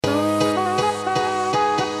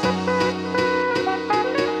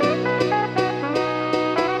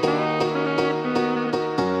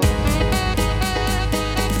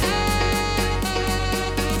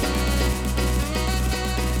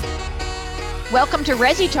Welcome to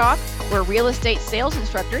Resi Talk, where real estate sales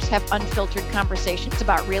instructors have unfiltered conversations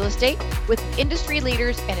about real estate with industry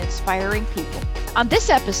leaders and inspiring people. On this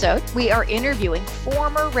episode, we are interviewing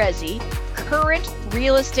former Resi, current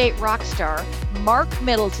real estate rock star, Mark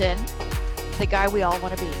Middleton, the guy we all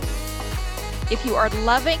want to be. If you are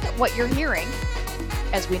loving what you're hearing,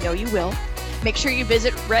 as we know you will, make sure you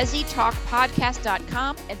visit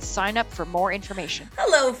ResiTalkPodcast.com and sign up for more information.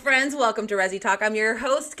 Hello, friends. Welcome to Resi Talk. I'm your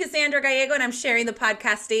host, Cassandra Gallego, and I'm sharing the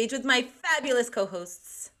podcast stage with my fabulous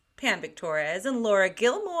co-hosts, Pam Victorez and Laura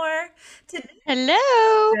Gilmore.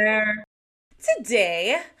 Hello.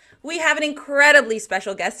 Today, we have an incredibly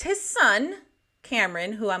special guest. His son,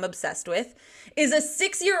 Cameron, who I'm obsessed with, is a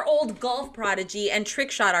 6-year-old golf prodigy and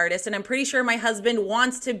trick shot artist, and I'm pretty sure my husband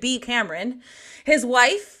wants to be Cameron. His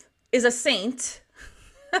wife is a saint.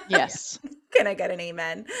 Yes. Can I get an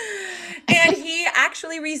amen? And he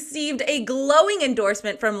actually received a glowing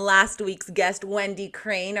endorsement from last week's guest, Wendy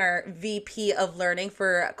Crane, our VP of Learning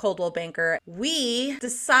for Coldwell Banker. We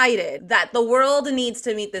decided that the world needs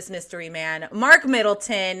to meet this mystery man, Mark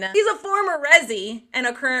Middleton. He's a former Resi and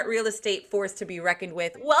a current real estate force to be reckoned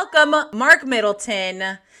with. Welcome, Mark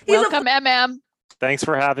Middleton. Welcome, MM. Thanks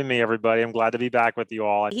for having me, everybody. I'm glad to be back with you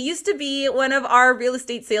all. He used to be one of our real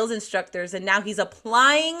estate sales instructors, and now he's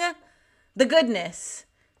applying the goodness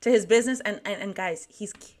to his business. And guys,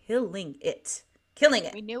 he's killing it. Killing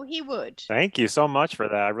it. We knew he would. Thank you so much for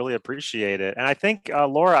that. I really appreciate it. And I think,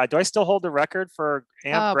 Laura, do I still hold the record for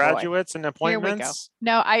AMP graduates and appointments? Here we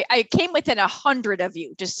go. No, I came within 100 of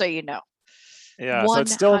you, just so you know. Yeah, 100. So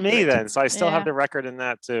it's still me then. So I still have the record in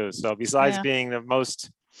that too. So besides being the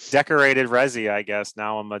most decorated Resi, I guess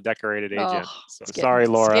now I'm a decorated agent. So sorry,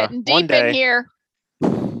 Laura. It's getting deep in here.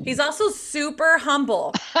 He's also super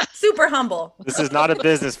humble. Super humble. This is not a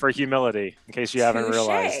business for humility, in case you haven't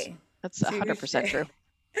realized. That's 100% true.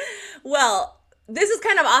 Well, this is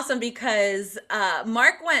kind of awesome because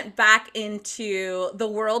Mark went back into the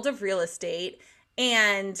world of real estate.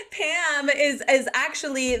 And Pam is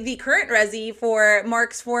actually the current Resi for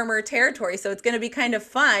Mark's former territory. So it's going to be kind of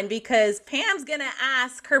fun because Pam's going to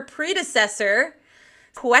ask her predecessor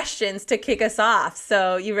questions to kick us off.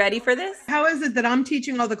 So you ready for this? How is it that I'm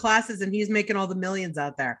teaching all the classes and he's making all the millions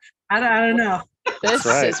out there? I don't know. This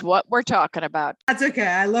is what we're talking about. That's okay.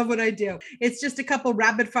 I love what I do. It's just a couple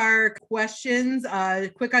rapid fire questions.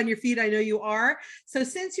 Quick on your feet. I know you are. So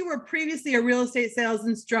since you were previously a real estate sales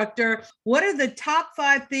instructor, what are the top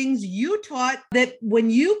 5 things you taught that when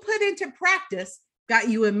you put into practice got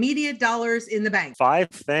you immediate dollars in the bank? 5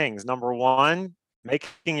 things. Number 1,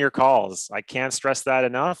 making your calls. I can't stress that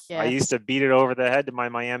enough. Yes. I used to beat it over the head to my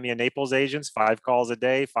Miami and Naples agents. 5 calls a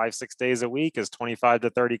day, 5-6 days a week is 25 to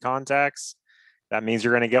 30 contacts. That means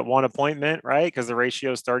you're going to get 1 appointment, right? Because the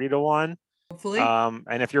ratio is 30 to 1. Hopefully.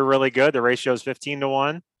 And if you're really good, the ratio is 15 to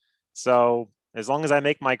 1. So as long as I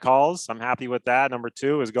make my calls, I'm happy with that. Number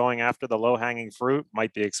 2 is going after the low-hanging fruit,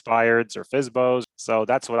 might be expireds or FSBOs. So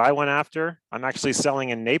that's what I went after. I'm actually selling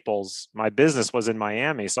in Naples. My business was in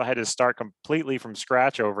Miami, so I had to start completely from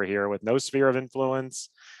scratch over here with no sphere of influence,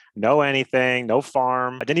 no anything, no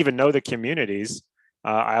farm. I didn't even know the communities.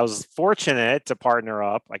 I was fortunate to partner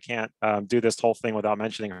up. I can't do this whole thing without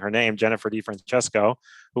mentioning her name, Jennifer DiFrancesco,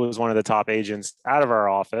 who was one of the top agents out of our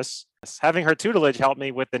office. Having her tutelage helped me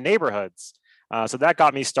with the neighborhoods. So that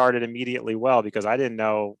got me started immediately well because I didn't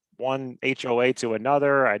know one HOA to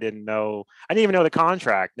another. I didn't even know the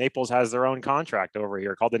contract. Naples has their own contract over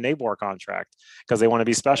here called the NABOR contract because they want to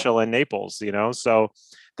be special in Naples, So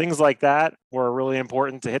things like that were really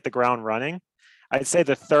important to hit the ground running. I'd say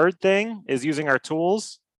the third thing is using our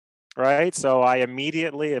tools, right? So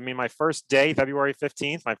my first day, February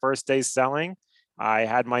 15th, my first day selling, I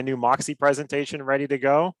had my new Moxie presentation ready to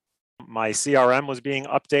go. My CRM was being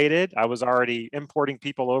updated. I was already importing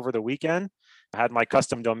people over the weekend. I had my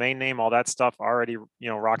custom domain name, all that stuff already,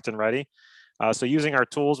 rocked and ready. So using our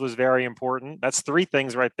tools was very important. That's 3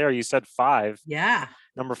 things right there. You said 5. Yeah.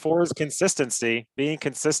 Number 4 is consistency, being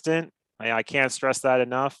consistent. I can't stress that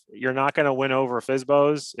enough. You're not going to win over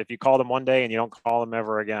FSBOs if you call them one day and you don't call them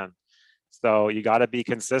ever again. So you got to be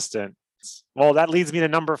consistent. Well, that leads me to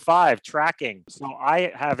number 5, tracking. So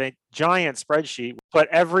I have a giant spreadsheet, put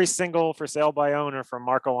every single for sale by owner from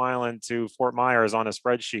Marco Island to Fort Myers on a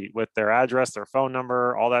spreadsheet with their address, their phone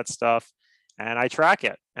number, all that stuff. And I track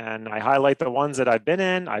it and I highlight the ones that I've been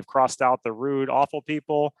in. I've crossed out the rude, awful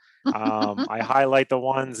people. I highlight the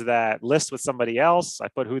ones that list with somebody else. I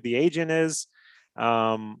put who the agent is.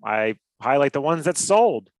 I highlight the ones that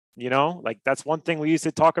sold, like that's one thing we used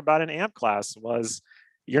to talk about in AMP class was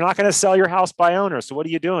you're not going to sell your house by owner. So what are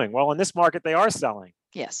you doing? Well, in this market, they are selling.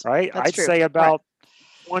 Yes. Right. I'd say about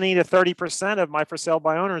 20 to 30% of my for sale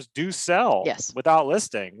by owners do sell Yes. without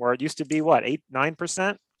listing, where it used to be what,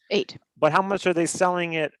 8-9%? 8. But how much are they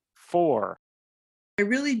selling it for? I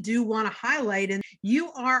really do want to highlight, and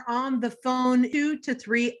you are on the phone 2 to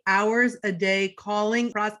 3 hours a day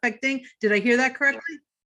calling, prospecting. Did I hear that correctly?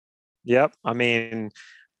 Yep. I mean,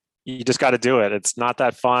 you just got to do it. It's not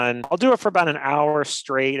that fun. I'll do it for about an hour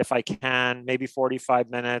straight if I can, maybe 45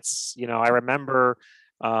 minutes. I remember,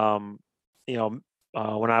 when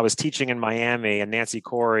I was teaching in Miami, and Nancy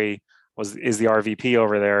Corey is the RVP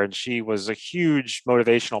over there, and she was a huge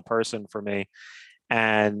motivational person for me.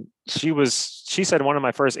 And she said one of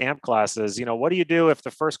my first AMP classes, what do you do if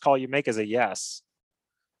the first call you make is a yes?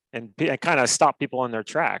 And kind of stop people in their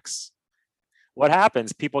tracks. What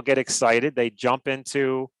happens? People get excited. They jump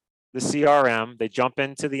into the CRM. They jump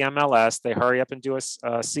into the MLS. They hurry up and do a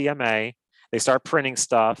CMA. They start printing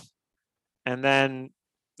stuff. And then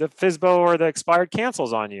the FSBO or the expired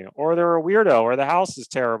cancels on you, or they're a weirdo, or the house is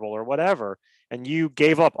terrible, or whatever. And you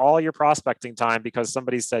gave up all your prospecting time because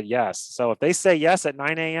somebody said yes. So if they say yes at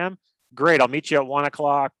 9 a.m., great. I'll meet you at 1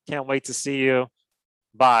 o'clock. Can't wait to see you.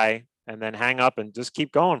 Bye. And then hang up and just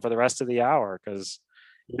keep going for the rest of the hour, because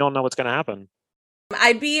you don't know what's going to happen.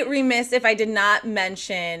 I'd be remiss if I did not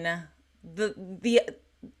mention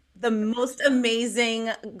the most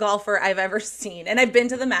amazing golfer I've ever seen. And I've been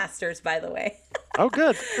to the Masters, by the way. Oh,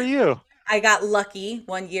 good for you. I got lucky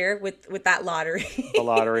one year with that lottery. The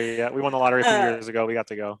lottery. Yeah, we won the lottery a few years ago. We got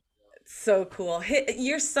to go. So cool.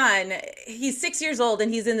 Your son, he's 6 years old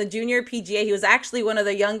and he's in the junior PGA. He was actually one of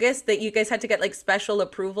the youngest that you guys had to get like special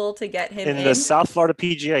approval to get him in. The South Florida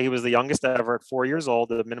PGA, he was the youngest ever at 4 years old.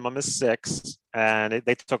 The minimum is 6. And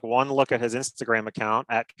they took one look at his Instagram account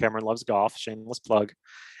at Cameron Loves Golf, shameless plug.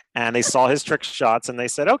 And they saw his trick shots and they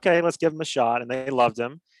said, okay, let's give him a shot. And they loved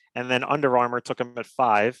him. And then Under Armour took him at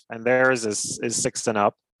 5, and theirs is 6 and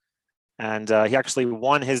up. And he actually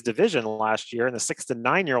won his division last year in the 6 to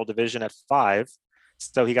 9-year-old division at 5.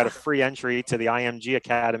 So he got a free entry to the IMG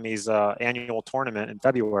Academy's annual tournament in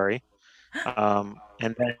February. And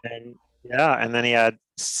then he had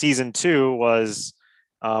season 2 was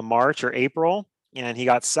March or April, and he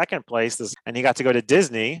got second place. And he got to go to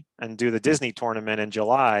Disney and do the Disney tournament in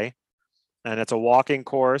July. And it's a walking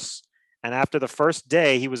course. And after the first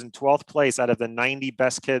day, he was in 12th place out of the 90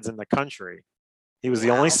 best kids in the country. He was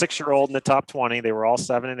the only 6-year-old in the top 20. They were all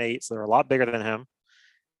 7 and 8, so they're a lot bigger than him.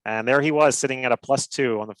 And there he was sitting at a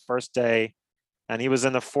 +2 on the first day. And he was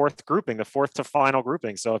in the 4th grouping, the 4th to final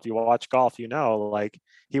grouping. So if you watch golf, like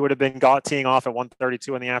he would have been teeing off at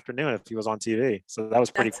 1:32 in the afternoon if he was on TV. So that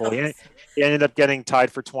was pretty cool. Awesome. He ended up getting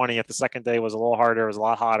tied for 20th. The second day was a little harder. It was a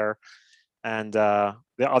lot hotter. And the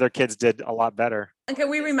other kids did a lot better. And can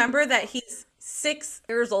we remember that he's 6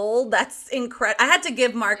 years old? That's incredible. I had to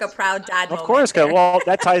give Mark a proud dad moment. Of course, there. well,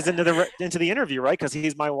 that ties into the interview, right? Because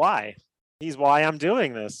he's my why. He's why I'm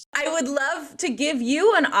doing this. I would love to give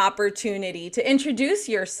you an opportunity to introduce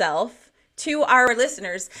yourself to our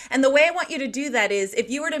listeners. And the way I want you to do that is if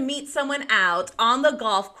you were to meet someone out on the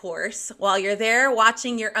golf course while you're there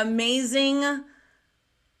watching your amazing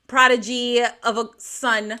prodigy of a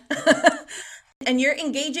son and you're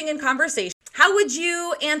engaging in conversation, how would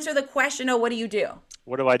you answer the question, what do you do?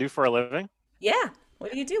 What do I do for a living? Yeah.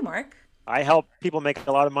 What do you do, Mark? I help people make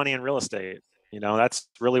a lot of money in real estate. That's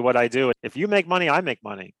really what I do. If you make money, I make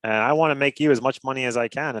money. And I want to make you as much money as I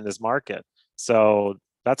can in this market. So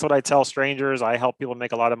that's what I tell strangers. I help people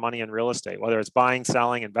make a lot of money in real estate, whether it's buying,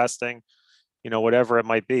 selling, investing, whatever it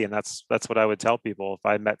might be. And that's what I would tell people. If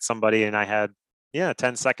I met somebody and I had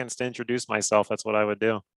 10 seconds to introduce myself, that's what I would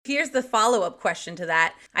do. Here's the follow-up question to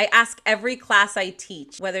that. I ask every class I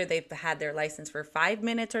teach, whether they've had their license for 5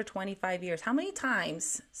 minutes or 25 years, how many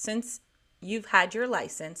times since you've had your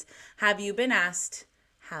license have you been asked,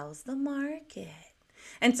 how's the market?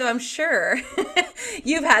 And so I'm sure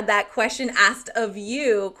you've had that question asked of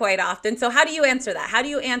you quite often. So how do you answer that? How do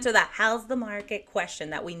you answer that how's the market question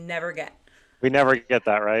that we never get? We never get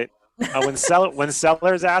that, right? When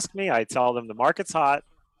sellers ask me, I tell them the market's hot.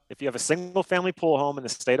 If you have a single family pool home in the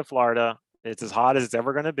state of Florida, it's as hot as it's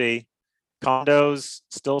ever going to be. Condos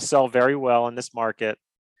still sell very well in this market.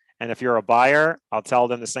 And if you're a buyer, I'll tell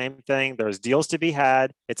them the same thing. There's deals to be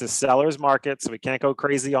had. It's a seller's market, so we can't go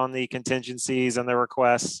crazy on the contingencies and the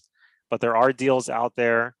requests, but there are deals out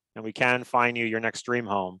there and we can find you your next dream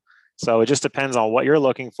home. So it just depends on what you're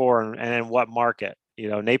looking for and in what market.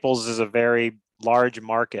 Naples is a very large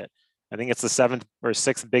market. I think it's the 7th or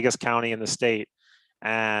 6th biggest county in the state.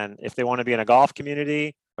 And if they want to be in a golf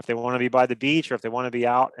community, if they want to be by the beach, or if they want to be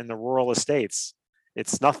out in the rural estates,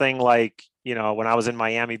 it's nothing like, when I was in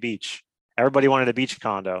Miami Beach. Everybody wanted a beach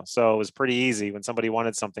condo. So it was pretty easy when somebody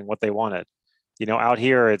wanted something, what they wanted. Out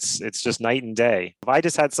here, it's just night and day. If I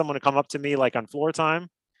just had someone to come up to me like on floor time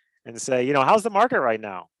and say, how's the market right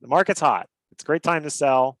now? The market's hot. It's a great time to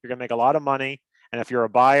sell. You're going to make a lot of money. And if you're a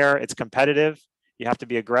buyer, it's competitive. You have to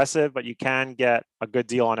be aggressive, but you can get a good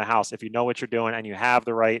deal on a house if you know what you're doing and you have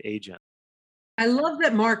the right agent. I love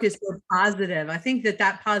that Mark is so positive. I think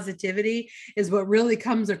that positivity is what really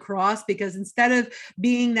comes across, because instead of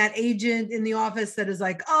being that agent in the office that is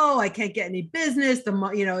like, oh, I can't get any business,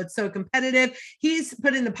 it's so competitive, he's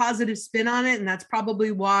putting the positive spin on it. And that's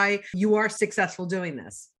probably why you are successful doing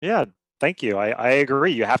this. Yeah, thank you. I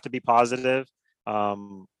agree. You have to be positive.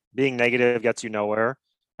 Being negative gets you nowhere.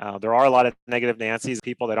 There are a lot of negative Nancy's,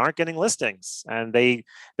 people that aren't getting listings, and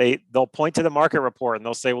they'll point to the market report and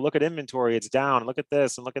they'll say, well, look at inventory, it's down, look at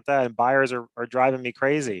this and look at that, and buyers are driving me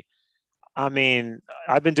crazy. I mean,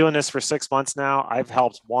 I've been doing this for 6 months now. I've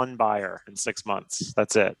helped one buyer in 6 months.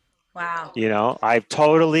 That's it. Wow. I've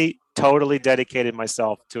totally dedicated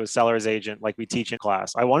myself to a seller's agent like we teach in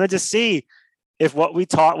class. I wanted to see if what we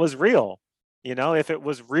taught was real, if it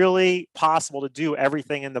was really possible to do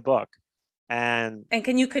everything in the book. And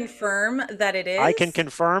can you confirm that it is? I can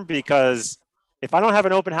confirm, because if I don't have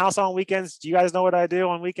an open house on weekends, do you guys know what I do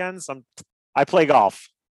on weekends? I play golf.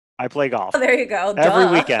 Oh, there you go.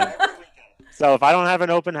 Every weekend. So if I don't have an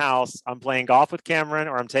open house, I'm playing golf with Cameron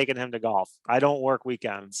or I'm taking him to golf. I don't work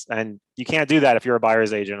weekends. And you can't do that if you're a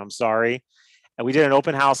buyer's agent. I'm sorry. And we did an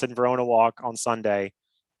open house in Verona Walk on Sunday,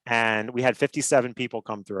 and we had 57 people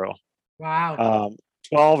come through. Wow.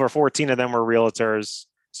 12 or 14 of them were realtors.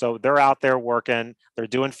 So they're out there working, they're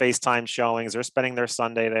doing FaceTime showings, they're spending their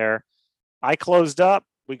Sunday there. I closed up,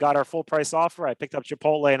 we got our full price offer, I picked up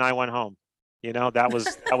Chipotle and I went home. That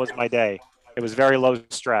was my day. It was very low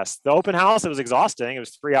stress. The open house, it was exhausting. It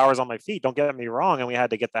was 3 hours on my feet, don't get me wrong. And we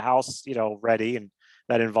had to get the house, ready, and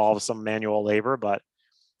that involves some manual labor. But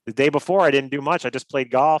the day before, I didn't do much. I just played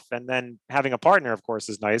golf. And then having a partner, of course,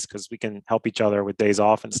 is nice because we can help each other with days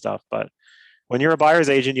off and stuff. But when you're a buyer's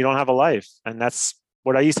agent, you don't have a life. And that's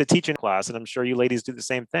what I used to teach in class. And I'm sure you ladies do the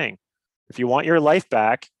same thing. If you want your life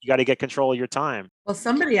back, you got to get control of your time. Well,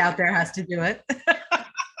 somebody out there has to do it.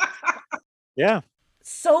 Yeah.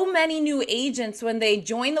 So many new agents, when they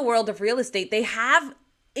join the world of real estate, they have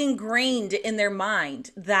ingrained in their mind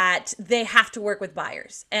that they have to work with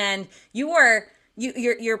buyers. And you're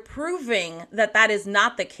proving that is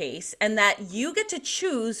not the case, and that you get to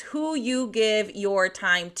choose who you give your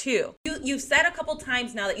time to. You've said a couple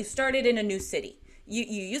times now that you started in a new city. You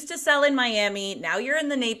used to sell in Miami, now you're in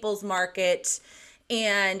the Naples market,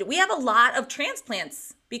 and we have a lot of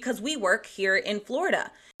transplants because we work here in Florida.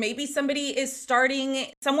 Maybe somebody is starting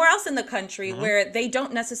somewhere else in the country where they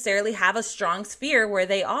don't necessarily have a strong sphere where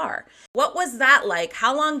they are. What was that like?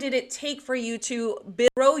 How long did it take for you to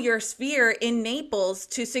grow your sphere in Naples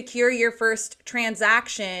to secure your first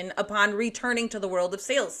transaction upon returning to the world of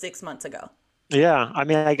sales 6 months ago? Yeah. I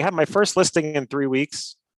mean, I had my first listing in 3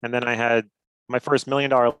 weeks, and then I had my first $1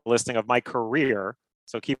 million listing of my career.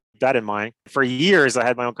 So keep that in mind. For years, I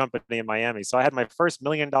had my own company in Miami. So I had my first $1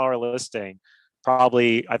 million listing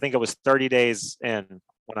probably, I think it was 30 days in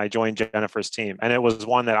when I joined Jennifer's team. And it was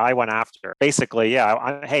one that I went after. Basically,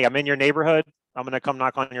 yeah, hey, I'm in your neighborhood. I'm going to come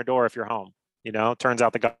knock on your door if you're home. Turns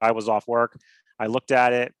out the guy was off work. I looked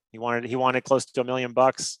at it. He wanted close to $1 million.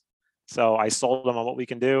 So I sold him on what we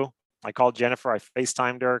can do. I called Jennifer. I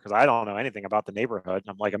FaceTimed her because I don't know anything about the neighborhood.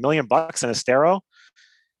 I'm like, $1 million in Estero?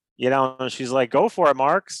 And she's like, go for it,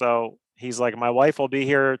 Mark. So he's like, my wife will be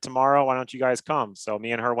here tomorrow. Why don't you guys come? So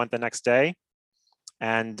me and her went the next day.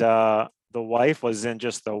 And the wife was in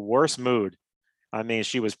just the worst mood. I mean,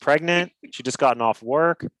 she was pregnant. She just gotten off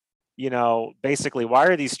work. Basically, why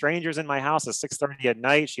are these strangers in my house at 6:30 at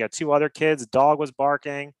night? She had 2 other kids. Dog was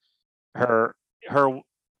barking. Her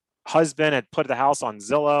husband had put the house on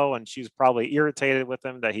Zillow, and she was probably irritated with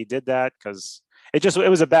him that he did that because it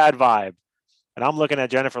was a bad vibe. And I'm looking at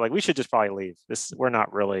Jennifer like, we should just probably leave. We're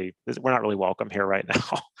not really welcome here right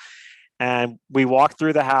now. And we walked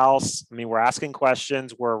through the house. I mean, we're asking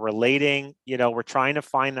questions, we're relating, we're trying to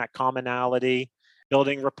find that commonality,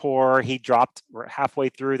 building rapport. He dropped halfway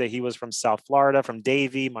through that he was from South Florida, from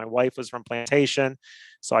Davie. My wife was from Plantation.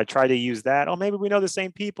 So I tried to use that. Oh, maybe we know the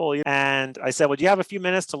same people. And I said, well, do you have a few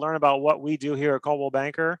minutes to learn about what we do here at Coldwell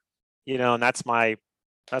Banker? And that's my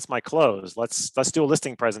close. Let's do a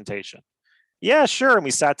listing presentation. Yeah, sure. And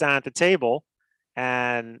we sat down at the table,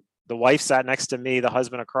 and the wife sat next to me, the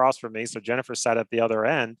husband across from me. So Jennifer sat at the other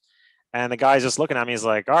end, and the guy's just looking at me. He's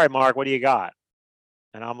like, all right, Mark, what do you got?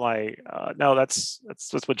 And I'm like, no, that's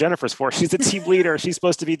what Jennifer's for. She's the team leader. She's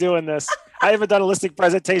supposed to be doing this. I haven't done a listing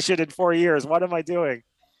presentation in 4 years. What am I doing?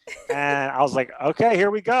 And I was like, okay, here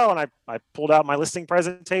we go. And I pulled out my listing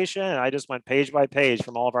presentation and I just went page by page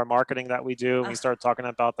from all of our marketing that we do. And we started talking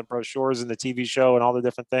about the brochures and the TV show and all the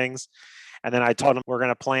different things. And then I told them we're going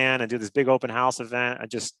to plan and do this big open house event, and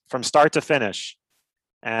just from start to finish.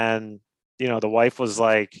 And, the wife was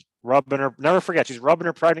like never forget, she's rubbing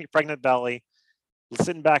her pregnant belly,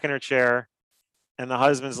 sitting back in her chair. And the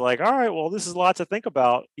husband's like, all right, well, this is a lot to think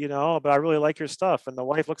about, but I really like your stuff. And the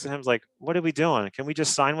wife looks at him like, what are we doing? Can we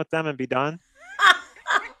just sign with them and be done?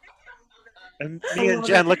 And me and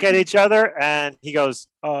Jen look at each other and he goes,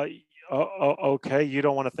 okay, you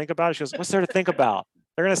don't want to think about it? She goes, what's there to think about?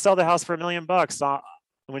 They're going to sell the house for $1 million.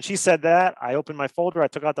 When she said that, I opened my folder, I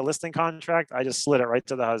took out the listing contract, I just slid it right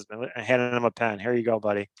to the husband and handed him a pen. Here you go,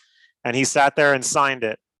 buddy. And he sat there and signed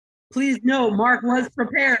it. Please know, Mark was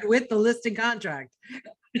prepared with the listing contract.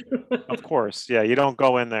 Of course. Yeah, you don't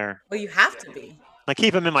go in there. Well, you have to be. I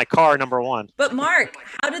keep him in my car, number one. But Mark,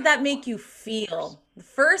 how did that make you feel? The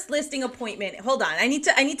first listing appointment. Hold on. I need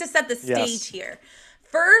to set the stage here.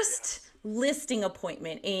 First listing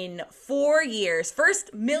appointment in 4 years.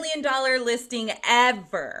 First $1 million listing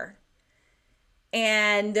ever.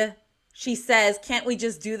 And she says, can't we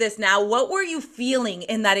just do this now? What were you feeling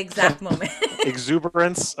in that exact moment?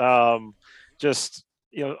 Exuberance, just,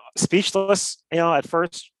 speechless, at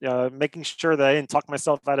first, making sure that I didn't talk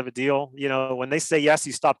myself out of a deal. When they say yes,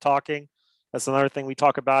 you stop talking. That's another thing we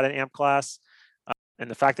talk about in AMP class. And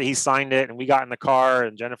the fact that he signed it and we got in the car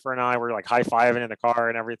and Jennifer and I were like high-fiving in the car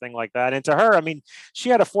and everything like that. And to her, she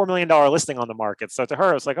had a $4 million listing on the market. So to her,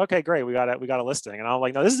 it was like, okay, great. We got a listing. And I'm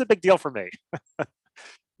like, no, this is a big deal for me.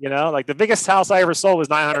 Like the biggest house I ever sold was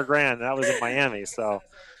 $900,000. And that was in Miami. So,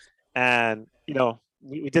 and,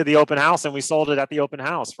 we did the open house and we sold it at the open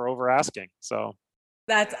house for over asking. So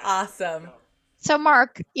that's awesome. So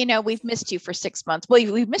Mark, we've missed you for 6 months. Well,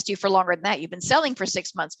 we've missed you for longer than that. You've been selling for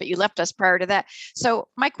 6 months, but you left us prior to that. So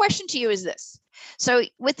my question to you is this. So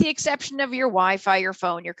with the exception of your Wi-Fi, your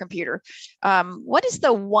phone, your computer, what is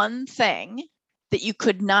the one thing that you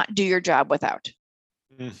could not do your job without?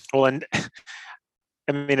 Well, in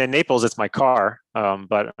Naples, it's my car,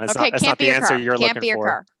 but that's not the answer you're looking for. Can't be your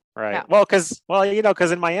car. Right. No. Well,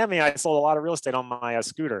 because in Miami, I sold a lot of real estate on my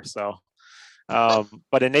scooter. So,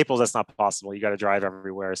 but in Naples, that's not possible. You got to drive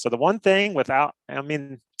everywhere. So the one thing the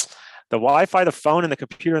Wi-Fi, the phone, and the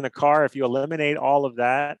computer in the car, if you eliminate all of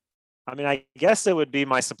that, I guess it would be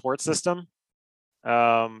my support system.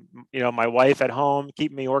 My wife at home,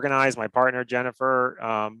 keeping me organized, my partner,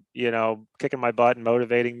 Jennifer, kicking my butt and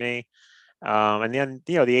motivating me. And then,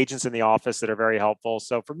 the agents in the office that are very helpful.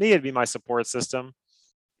 So for me, it'd be my support system.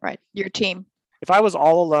 Right. Your team. If I was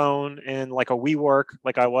all alone in like a WeWork,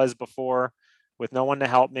 like I was before, with no one to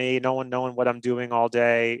help me, no one knowing what I'm doing all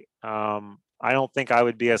day, I don't think I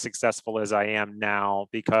would be as successful as I am now,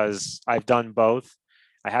 because I've done both.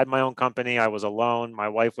 I had my own company. I was alone. My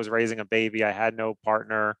wife was raising a baby. I had no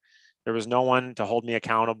partner. There was no one to hold me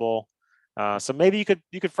accountable. So maybe you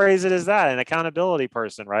could phrase it as that, an accountability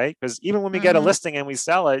person, right? Because even when we get a listing and we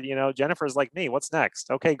sell it, Jennifer's like me, what's next?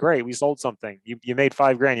 Okay, great. We sold something. You made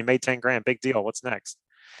 $5,000, you made $10,000, big deal. What's next?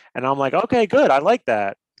 And I'm like, okay, good. I like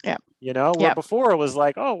that. Yeah. Where before it was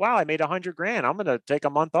like, oh, wow, I made $100,000. I'm going to take a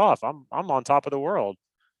month off. I'm on top of the world.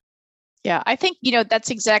 Yeah. I think, that's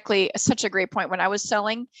exactly such a great point. When I was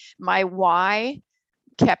selling, my why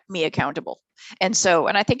kept me accountable. And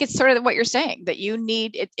I think it's sort of what you're saying, that you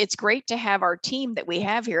need it. It's great to have our team that we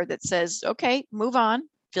have here that says, okay, move on,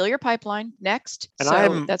 fill your pipeline next.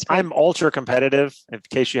 And that's great. I'm ultra competitive, in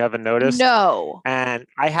case you haven't noticed. No. And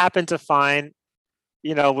I happen to find,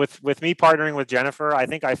 with me partnering with Jennifer, I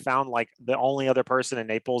think I found like the only other person in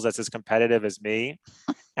Naples that's as competitive as me.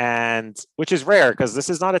 And which is rare, because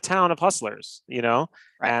this is not a town of hustlers, Right.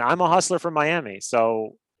 And I'm a hustler from Miami.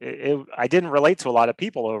 So I didn't relate to a lot of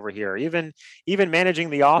people over here, even managing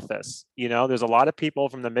the office. There's a lot of people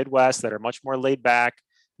from the Midwest that are much more laid back,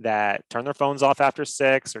 that turn their phones off after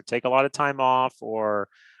 6, or take a lot of time off, or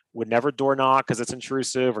would never door knock because it's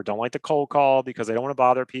intrusive, or don't like to cold call because they don't want to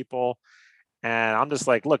bother people. And I'm just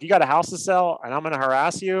like, look, you got a house to sell, and I'm going to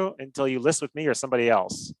harass you until you list with me or somebody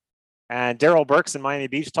else. And Daryl Burks in Miami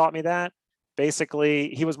Beach taught me that.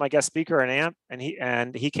 Basically, he was my guest speaker in AMP,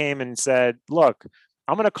 and he came and said, look,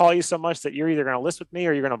 I'm going to call you so much that you're either going to list with me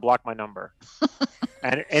or you're going to block my number.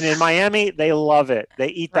 and in Miami, they love it. They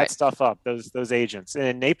eat that stuff up, those agents. And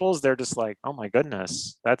in Naples, they're just like, oh my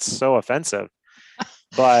goodness, that's so offensive.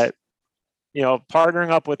 But, partnering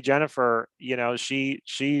up with Jennifer, she's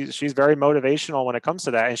very motivational when it comes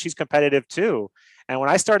to that. And she's competitive too. And when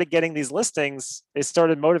I started getting these listings, it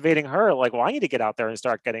started motivating her like, well, I need to get out there and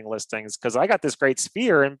start getting listings because I got this great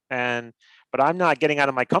sphere but I'm not getting out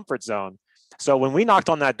of my comfort zone. So when we knocked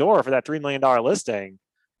on that door for that $3 million listing,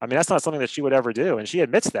 I mean, that's not something that she would ever do. And she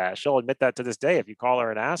admits that. She'll admit that to this day if you call her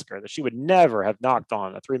and ask her, that she would never have knocked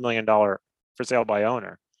on a $3 million for sale by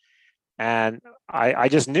owner. And I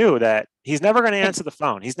just knew that he's never going to answer the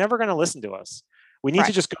phone. He's never going to listen to us. We need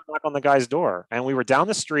to just go knock on the guy's door. And we were down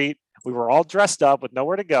the street. We were all dressed up with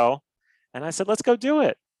nowhere to go. And I said, let's go do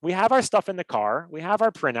it. We have our stuff in the car. We have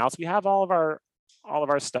our printouts. We have all of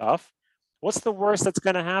our stuff. What's the worst that's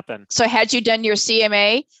going to happen? So had you done your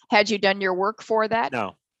CMA? Had you done your work for that?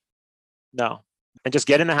 No. And just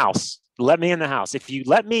get in the house. Let me in the house. If you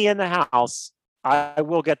let me in the house, I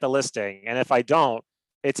will get the listing. And if I don't,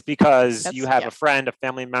 it's because you have a friend, a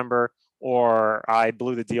family member, or I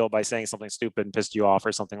blew the deal by saying something stupid and pissed you off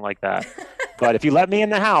or something like that. But if you let me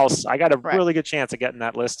in the house, I got a really good chance of getting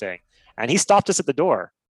that listing. And he stopped us at the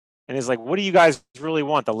door. And he's like, what do you guys really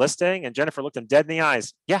want? The listing? And Jennifer looked him dead in the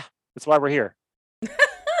eyes. Yeah, that's why we're here.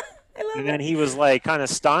 And then he was like kind of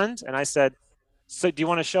stunned. And I said, so do you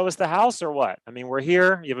want to show us the house or what? I mean, we're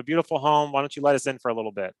here. You have a beautiful home. Why don't you let us in for a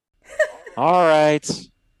little bit? All right.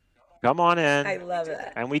 Come on in. I love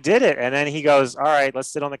that. And we did it. And then he goes, all right,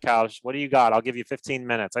 let's sit on the couch. What do you got? I'll give you 15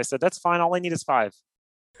 minutes. I said, that's fine. All I need is 5.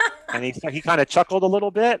 And he kind of chuckled a little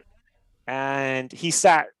bit. And he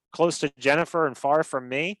sat close to Jennifer and far from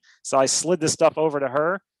me. So I slid the stuff over to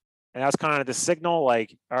her. And that's kind of the signal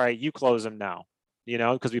like, all right, you close him now,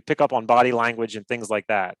 because we pick up on body language and things like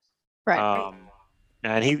that. Right.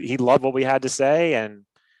 And he loved what we had to say. And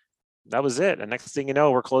that was it. And next thing you know,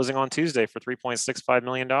 we're closing on Tuesday for $3.65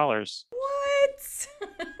 million. What?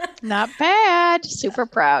 Not bad. Super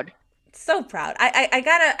proud. So proud. I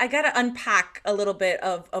gotta unpack a little bit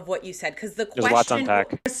of what you said, because the question, there's a lot to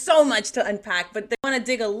unpack. There's so much to unpack, but I want to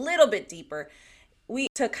dig a little bit deeper.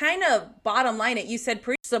 To kind of bottom line it, you said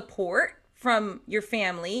support from your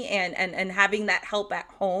family and having that help at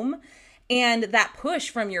home. And that push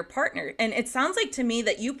from your partner. And it sounds like to me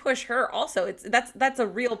that you push her also. That's a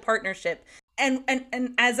real partnership. And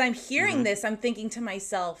as I'm hearing this, I'm thinking to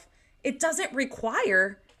myself, it doesn't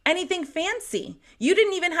require anything fancy. You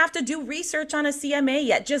didn't even have to do research on a CMA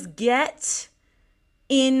yet. Just get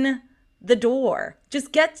in the door.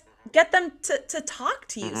 Just get them to talk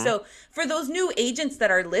to you. So for those new agents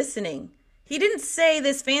that are listening, he didn't say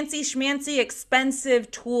this fancy schmancy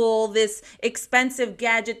expensive tool, this expensive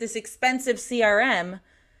gadget, this expensive CRM.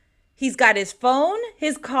 He's got his phone,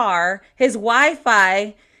 his car, his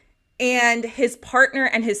Wi-Fi, and his partner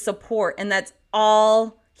and his support. And that's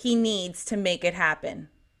all he needs to make it happen.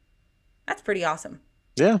 That's pretty awesome.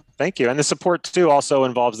 Yeah, thank you. And the support too also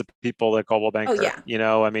involves the people at Coldwell Banker. Oh,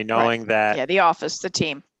 yeah. Knowing that. Yeah, the office, the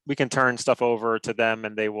team. We can turn stuff over to them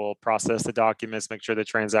and they will process the documents, make sure the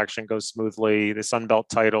transaction goes smoothly. The Sunbelt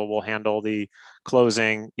Title will handle the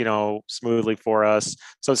closing, smoothly for us.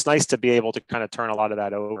 So it's nice to be able to kind of turn a lot of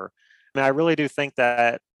that over. I mean, I really do think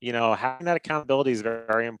that, having that accountability is very,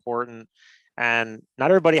 very important. And not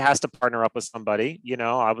everybody has to partner up with somebody.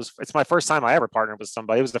 It's my first time I ever partnered with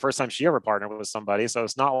somebody. It was the first time she ever partnered with somebody. So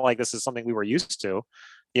it's not like this is something we were used to.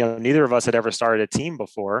 Neither of us had ever started a team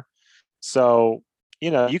before. So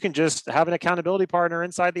you can just have an accountability partner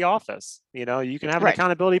inside the office. You can have an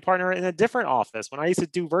accountability partner in a different office. When I used to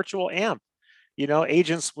do virtual AMP,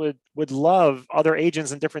 agents would love other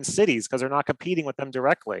agents in different cities because they're not competing with them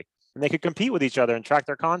directly. And they could compete with each other and track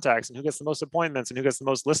their contacts and who gets the most appointments and who gets the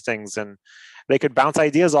most listings. And they could bounce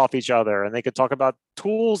ideas off each other and they could talk about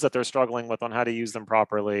tools that they're struggling with on how to use them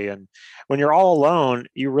properly. And when you're all alone,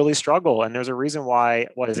 you really struggle. And there's a reason why,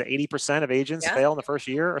 80% of agents fail in the first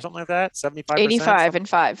year or something like that? 75%? 85 and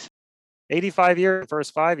 5. 85 years, the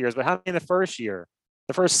first 5 years. But how many in the first year?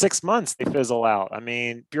 The first 6 months, they fizzle out. I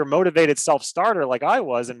mean, if you're a motivated self-starter like I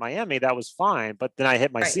was in Miami, that was fine. But then I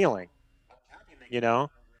hit my ceiling,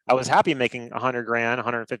 I was happy making 100 grand,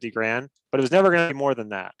 150 grand, but it was never going to be more than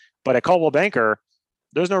that. But at Coldwell Banker,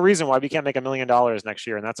 there's no reason why we can't make $1 million next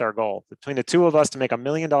year. And that's our goal, between the two of us, to make $1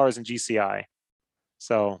 million in GCI.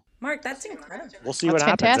 So Mark, that's incredible. We'll see what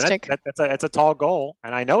happens. Fantastic. That's a tall goal.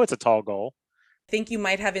 And I know it's a tall goal. I think you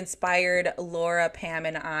might have inspired Laura, Pam,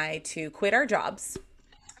 and I to quit our jobs.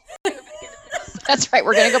 That's right.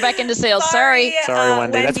 We're going to go back into sales. Sorry,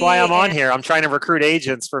 Wendy. That's why I'm on here. I'm trying to recruit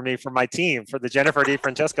agents for my team, for the Jennifer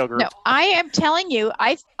DiFrancesco group. No, I am telling you,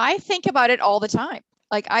 I think about it all the time.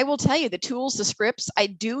 Like, I will tell you the tools, the scripts, I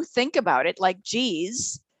do think about it like,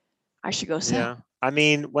 geez, I should go sell. Yeah. I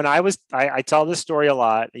mean, when I tell this story a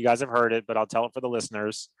lot, you guys have heard it, but I'll tell it for the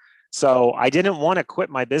listeners. So I didn't want to quit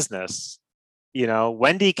my business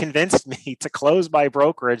Wendy convinced me to close my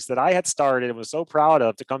brokerage that I had started and was so proud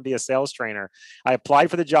of to come be a sales trainer. I applied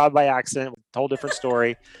for the job by accident, a whole different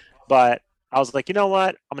story. But I was like, you know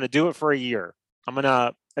what? I'm going to do it for a year. I'm going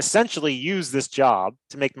to essentially use this job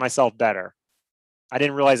to make myself better. I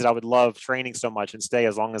didn't realize that I would love training so much and stay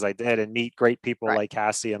as long as I did and meet great people Right. like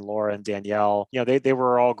Cassie and Laura and Danielle. They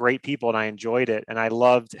were all great people and I enjoyed it. And I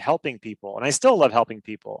loved helping people. And I still love helping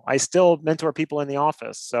people. I still mentor people in the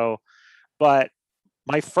office. But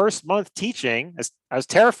my first month teaching, I was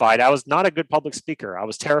terrified. I was not a good public speaker. I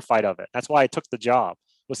was terrified of it. That's why I took the job,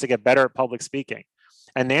 was to get better at public speaking.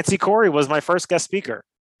 And Nancy Corey was my first guest speaker.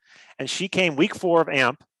 And she came week 4 of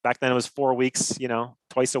AMP. Back then it was 4 weeks,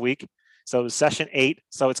 twice a week. So it was session 8.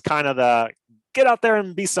 So it's kind of the get out there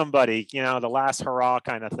and be somebody, the last hurrah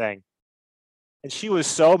kind of thing. And she was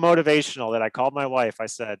so motivational that I called my wife. I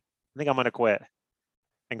said, I think I'm going to quit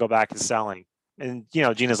and go back to selling. And,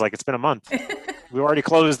 Gina's like, it's been a month. We already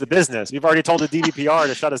closed the business. We've already told the DDPR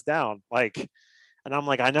to shut us down. And I'm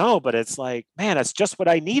like, I know, but it's like, man, that's just what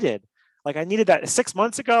I needed. Like I needed that 6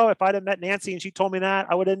 months ago. If I'd have met Nancy and she told me that,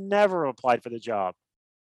 I would have never applied for the job.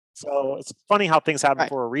 So it's funny how things happen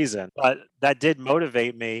for a reason, but that did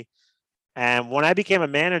motivate me. And when I became a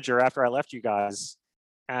manager after I left you guys,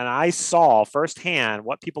 and I saw firsthand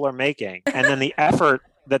what people are making and then the effort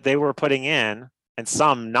that they were putting in and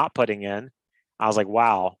some not putting in, I was like,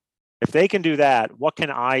 wow, if they can do that, what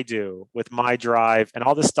can I do with my drive and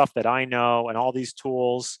all this stuff that I know and all these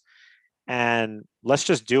tools? And let's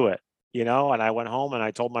just do it, And I went home and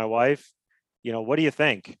I told my wife, what do you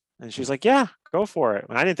think? And she's like, yeah, go for it.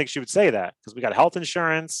 And I didn't think she would say that because we got health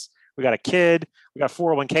insurance, we got a kid, we got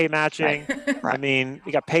 401k matching. Right. I mean,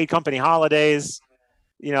 we got paid company holidays.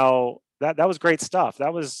 That was great stuff.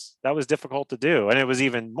 That was difficult to do. And it was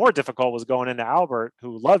even more difficult was going into Albert,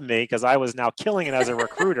 who loved me because I was now killing it as a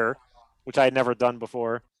recruiter, which I had never done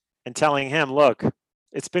before, and telling him, look,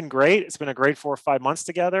 it's been great. It's been a great 4 or 5 months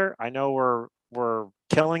together. I know we're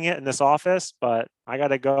killing it in this office, but I got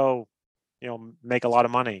to go, make a lot of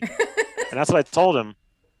money. And that's what I told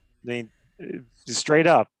him. Straight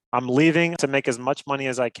up, I'm leaving to make as much money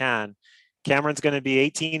as I can. Cameron's going to be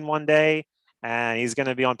 18 one day and he's going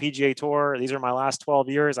to be on PGA Tour. These are my last 12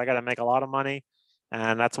 years. I got to make a lot of money.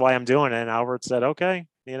 And that's why I'm doing it. And Albert said, okay,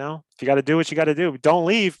 if you got to do what you got to do, don't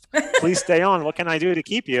leave. Please stay on. What can I do to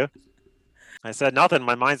keep you? I said, nothing.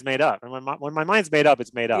 My mind's made up. And when my mind's made up,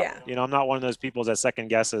 it's made up. Yeah. I'm not one of those people that second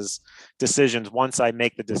guesses decisions once I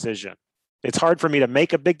make the decision. It's hard for me to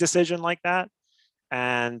make a big decision like that.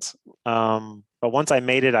 And, but once I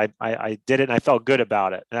made it, I did it and I felt good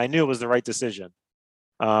about it. And I knew it was the right decision.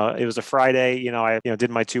 It was a Friday, I did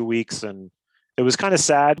my 2 weeks and it was kind of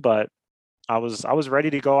sad, but I was ready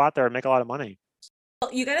to go out there and make a lot of money.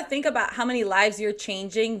 Well, you got to think about how many lives you're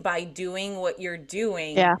changing by doing what you're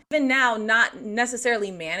doing. Yeah. Even now, not necessarily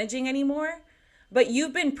managing anymore, but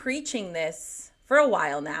you've been preaching this for a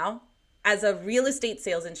while now as a real estate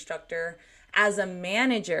sales instructor, as a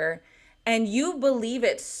manager, and you believe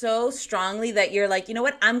it so strongly that you're like, you know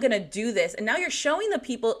what, I'm going to do this. And now you're showing the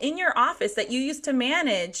people in your office that you used to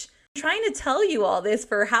manage, trying to tell you all this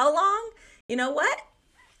for how long? You know what?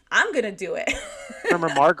 I'm going to do it.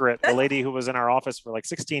 Remember Margaret, the lady who was in our office for like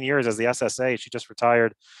 16 years as the SSA, she just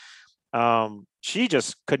retired. She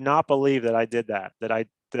just could not believe that I did that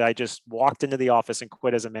I just walked into the office and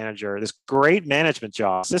quit as a manager. This great management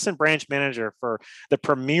job, assistant branch manager for the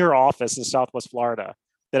premier office in Southwest Florida,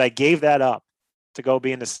 that I gave that up to go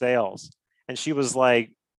be into sales. And she was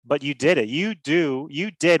like, but you did it. You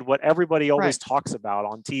did what everybody always talks about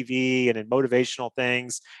on TV and in motivational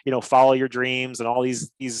things, follow your dreams and all these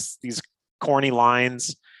corny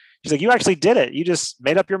lines. She's like, you actually did it. You just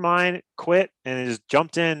made up your mind, quit, and just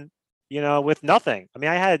jumped in, with nothing. I mean,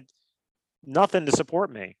 I had nothing to support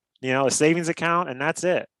me, a savings account, and that's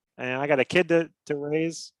it. And I got a kid to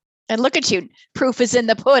raise. And look at you. Proof is in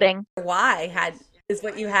the pudding. Why is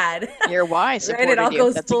what you had. Your why supported right? It all you.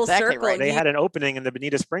 goes That's full exactly circle. right. They had an opening in the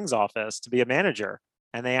Bonita Springs office to be a manager,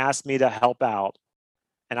 and they asked me to help out.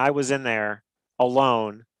 And I was in there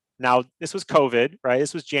alone. Now, this was COVID, right?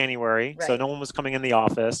 This was January, so no one was coming in the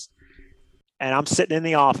office. And I'm sitting in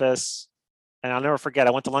the office, and I'll never forget,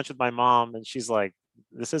 I went to lunch with my mom, and she's like,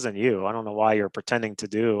 this isn't you. I don't know why you're pretending to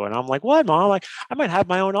do. And I'm like, what, Mom? Like, I might have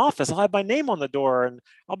my own office. I'll have my name on the door and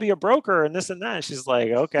I'll be a broker and this and that. And she's like,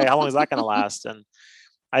 okay, how long is that going to last? And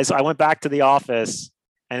I went back to the office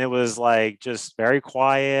and it was like just very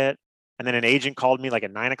quiet. And then an agent called me like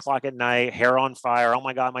at 9 o'clock at night, hair on fire. Oh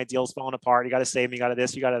my God, my deal's falling apart. You got to save me. You got to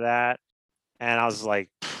this, you got to that. And I was like,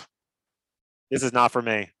 this is not for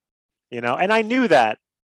me, and I knew that.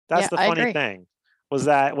 That's the funny thing. was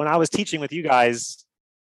that when I was teaching with you guys,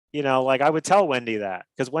 like I would tell Wendy that,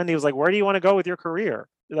 because Wendy was like, where do you want to go with your career?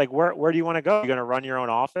 Like, where do you want to go? You're going to run your own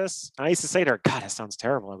office? And I used to say to her, God, that sounds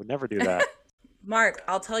terrible. I would never do that. Mark,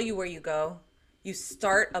 I'll tell you where you go. You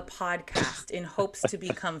start a podcast in hopes to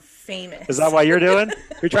become famous. Is that what you're doing?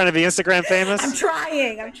 You're trying to be Instagram famous? I'm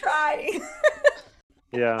trying.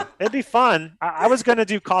 Yeah, it'd be fun. I was going to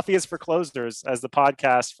do Coffee is for Closers as the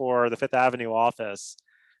podcast for the Fifth Avenue office.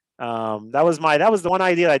 That was the one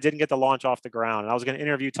idea that I didn't get to launch off the ground. And I was going to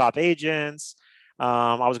interview top agents.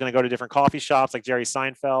 I was going to go to different coffee shops like Jerry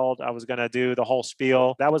Seinfeld. I was going to do the whole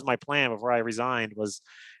spiel. That was my plan before I resigned, was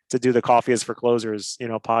to do the Coffee is for Closers,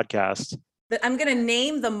 podcast. But I'm going to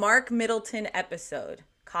name the Mark Middleton episode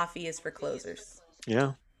Coffee is for Closers.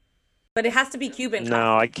 Yeah. But it has to be Cuban coffee.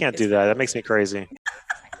 No, I can't do that. That makes me crazy.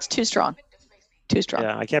 It's too strong. Too strong.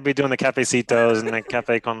 Yeah, I can't be doing the cafecitos and the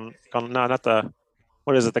cafe con no, not the,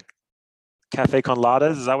 what is it? The cafe con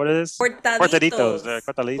lattes? Is that what it is? Cortaditos.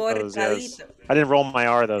 Cortaditos, yes. I didn't roll my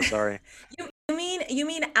R though, sorry. You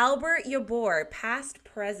mean Albert Yabor, past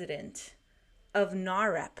president of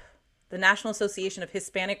NAREP, the National Association of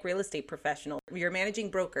Hispanic Real Estate Professionals. Your managing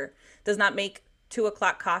broker does not make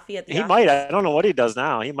 2:00 coffee at the office. He might. I don't know what he does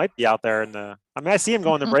now. He might be out there I see him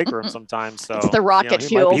go in the break room sometimes. So it's the rocket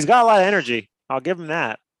fuel. He's got a lot of energy. I'll give him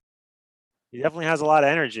that. He definitely has a lot of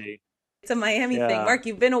energy. It's a Miami thing. Mark,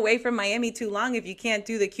 you've been away from Miami too long if you can't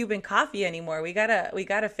do the Cuban coffee anymore. We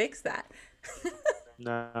gotta fix that.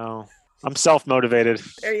 No. I'm self-motivated.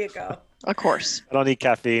 There you go. Of course. I don't need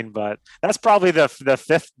caffeine, but that's probably the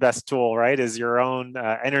fifth best tool, right? Is your own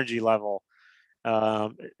energy level.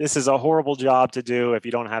 This is a horrible job to do if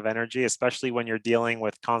you don't have energy, especially when you're dealing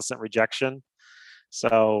with constant rejection.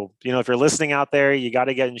 So, if you're listening out there, you got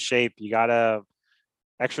to get in shape. You got to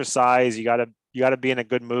exercise. You got to be in a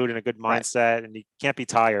good mood and a good mindset, right. And you can't be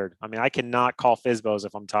tired. I mean, I cannot call FSBOs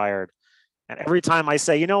if I'm tired. And every time I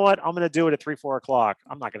say, you know what, I'm going to do it at 3, 4 o'clock.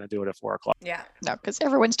 I'm not going to do it at 4 o'clock. Yeah. No, because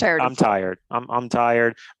everyone's tired. I'm tired. I'm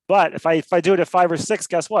tired. But if I do it at 5 or 6,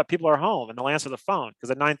 guess what? People are home and they'll answer the phone,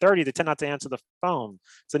 because at 9:30 they tend not to answer the phone.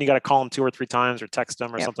 So then you got to call them 2 or 3 times or text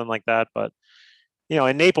them or something like that. But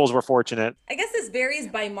in Naples, we're fortunate. I guess this varies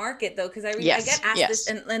by market, though, because I get asked this,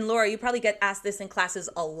 and Laura, you probably get asked this in classes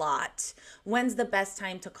a lot. When's the best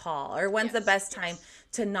time to call, or when's the best time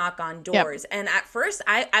to knock on doors? And at first,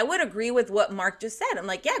 I would agree with what Mark just said. I'm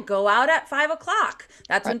like, go out at 5 o'clock.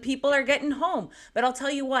 That's when people are getting home. But I'll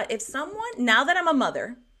tell you what, now that I'm a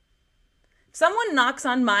mother, if someone knocks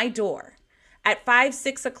on my door at 5,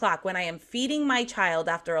 6 o'clock when I am feeding my child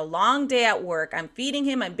after a long day at work, I'm feeding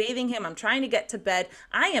him, I'm bathing him, I'm trying to get to bed,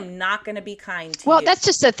 I am not going to be kind to you. Well, that's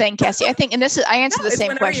just the thing, Cassie. I think, and I answer the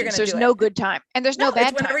same question. There's no good time, and there's no bad time.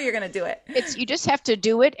 It's whenever you're going to do it. You just have to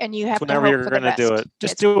do it, and you have to hope for the best. Whenever you're going to do it.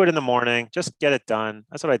 Just do it in the morning. Just get it done.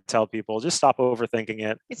 That's what I tell people. Just stop overthinking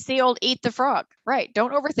it. It's the old eat the frog, right?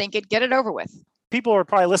 Don't overthink it. Get it over with. People are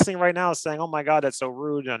probably listening right now saying, oh my God, that's so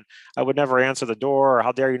rude. And I would never answer the door. Or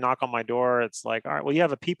how dare you knock on my door? It's like, all right, well, you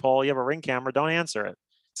have a peephole, you have a Ring camera, don't answer it.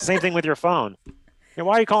 It's the same thing with your phone.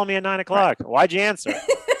 Why are you calling me at 9 o'clock? Right. Why'd you answer?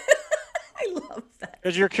 I love that.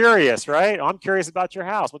 Because you're curious, right? I'm curious about your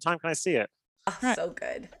house. What time can I see it? Oh, right. So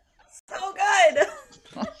good. So good.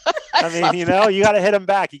 I mean, you got to hit them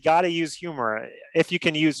back. You got to use humor if you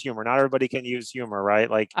can use humor. Not everybody can use humor, right?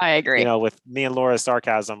 Like, I agree. With me and Laura's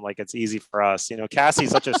sarcasm, like it's easy for us. Cassie's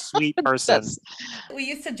such a sweet person. We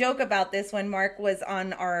used to joke about this when Mark was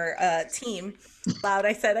on our team. Loud,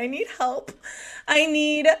 I said, I need help. I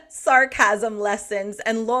need sarcasm lessons.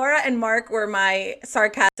 And Laura and Mark were my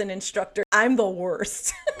sarcasm instructors. I'm the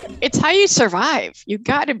worst. It's how you survive. You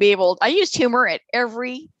got to be able. I used humor at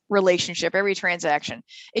every relationship, every transaction.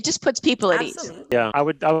 It just puts people at ease. Yeah, I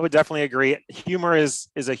would definitely agree. Humor is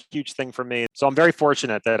a huge thing for me. So I'm very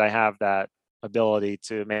fortunate that I have that ability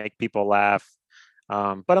to make people laugh.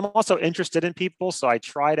 But I'm also interested in people. So I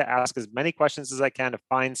try to ask as many questions as I can to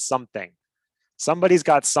find something. Somebody's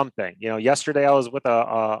got something. Yesterday I was with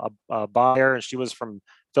a buyer and she was from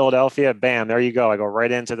Philadelphia. Bam, there you go. I go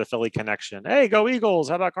right into the Philly connection. Hey, go Eagles.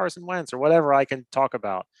 How about Carson Wentz or whatever I can talk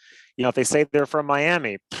about? If they say they're from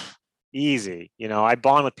Miami, easy. I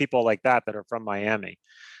bond with people like that are from Miami.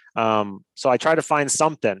 So I try to find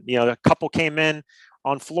something. A couple came in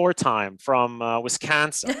on floor time from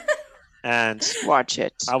Wisconsin. And watch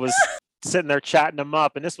it. I was sitting there chatting them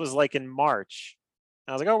up. And this was like in March.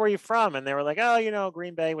 I was like, oh, where are you from? And they were like, oh,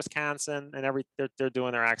 Green Bay, Wisconsin, and they're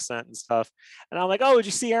doing their accent and stuff. And I'm like, oh, did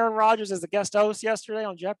you see Aaron Rodgers as the guest host yesterday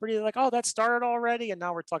on Jeopardy? They're like, oh, that started already. And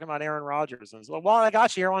now we're talking about Aaron Rodgers. And I was like, well, I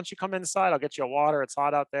got you here. Why don't you come inside? I'll get you a water. It's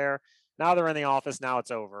hot out there. Now they're in the office. Now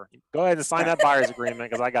it's over. Go ahead and sign that buyer's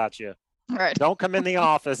agreement because I got you. Right. Don't come in the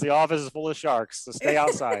office. The office is full of sharks, so stay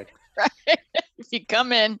outside. Right. If you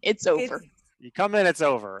come in, it's over. You come in, it's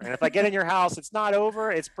over. And if I get in your house, it's not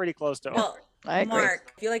over. It's pretty close to over. Well, I agree.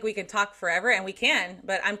 Mark, I feel like we can talk forever, and we can,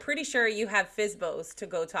 but I'm pretty sure you have FSBOs to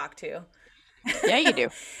go talk to. Yeah, you do.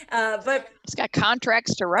 But It's got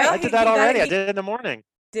contracts to I write. did that already. I did it in the morning.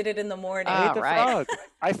 did it in the morning. I ate Oh, the right. frog.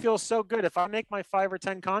 I feel so good. If I make my 5 or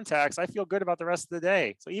 10 contacts, I feel good about the rest of the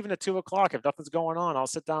day. So even at 2 o'clock, if nothing's going on, I'll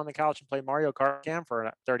sit down on the couch and play Mario Kart Cam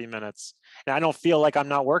for 30 minutes. And I don't feel like I'm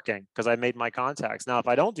not working because I made my contacts. Now, if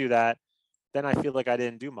I don't do that, then I feel like I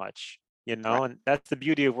didn't do much, Right. and that's the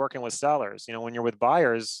beauty of working with sellers. When you're with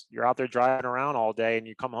buyers, you're out there driving around all day and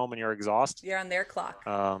you come home and you're exhausted. You're on their clock.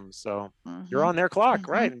 So Mhm. you're on their clock, Mhm.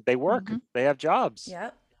 right? And they work, Mhm. they have jobs.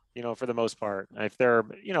 Yep. For the most part. If they're,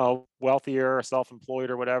 wealthier or self-employed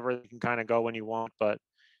or whatever, you can kind of go when you want. But,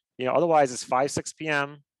 otherwise it's 5, 6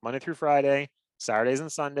 p.m., Monday through Friday, Saturdays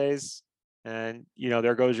and Sundays. And,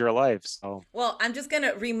 there goes your life. So, Well, I'm just going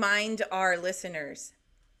to remind our listeners.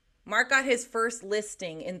 Mark got his first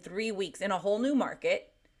listing in 3 weeks in a whole new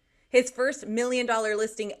market. His first $1 million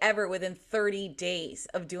listing ever within 30 days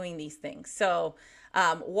of doing these things. So,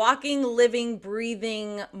 walking, living,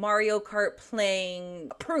 breathing, Mario Kart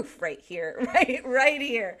playing proof right here, right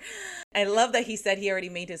here. I love that he said he already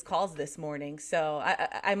made his calls this morning. So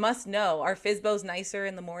I must know, are FSBOs nicer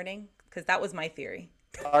in the morning? Because that was my theory.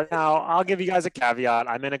 now I'll give you guys a caveat.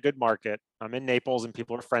 I'm in a good market. I'm in Naples and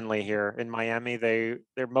people are friendly here. In Miami, they're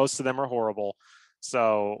most of them are horrible.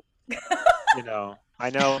 So, I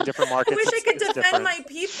know in different I markets. wish I could it's defend different. my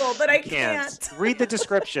people, but I You can't. Read the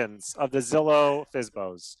descriptions of the Zillow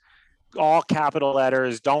FSBOs. All capital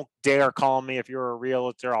letters. Don't dare call me if you're a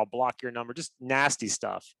realtor. I'll block your number. Just nasty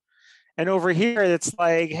stuff. And over here, it's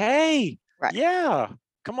like, hey, Right. yeah,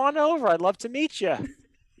 come on over. I'd love to meet you.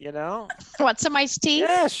 Want some iced tea?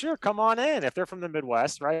 Yeah, sure. Come on in. If they're from the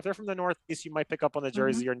Midwest, right? If they're from the Northeast, you might pick up on the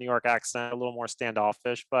Jersey or New York accent, a little more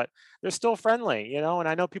standoffish, but they're still friendly, And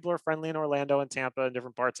I know people are friendly in Orlando and Tampa and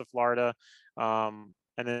different parts of Florida, and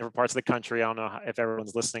in different parts of the country. I don't know if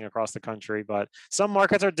everyone's listening across the country, but some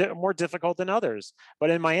markets are more difficult than others. But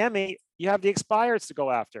in Miami, you have the expireds to go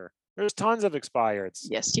after. There's tons of expireds.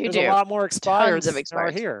 Yes, you There's do. a lot more expireds Tons of than are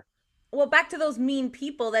expireds. here. Well, back to those mean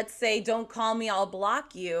people that say, don't call me, I'll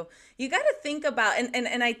block you. You got to think about,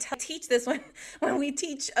 and I teach this when we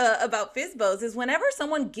teach about FSBOs, is whenever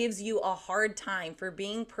someone gives you a hard time for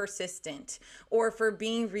being persistent or for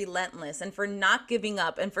being relentless and for not giving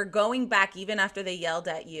up and for going back even after they yelled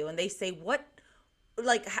at you and they say, what?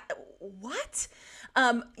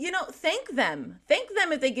 Thank them. Thank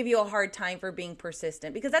them if they give you a hard time for being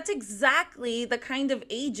persistent, because that's exactly the kind of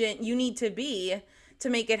agent you need to be to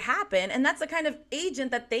make it happen. And that's the kind of agent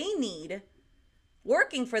that they need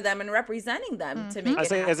working for them and representing them to make it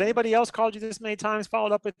happen. Has anybody else called you this many times,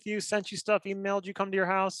 followed up with you, sent you stuff, emailed you, come to your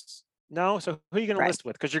house? No? So who are you going to list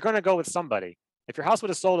with? Because you're going to go with somebody. If your house would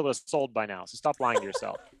have sold, it would have sold by now. So stop lying to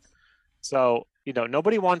yourself. So,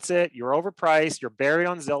 nobody wants it. You're overpriced. You're buried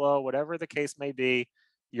on Zillow, whatever the case may be.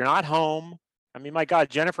 You're not home. I mean, my God,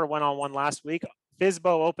 Jennifer went on one last week.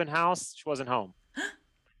 FSBO open house. She wasn't home.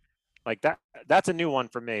 Like that's a new one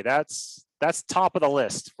for me. That's top of the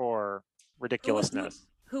list for ridiculousness.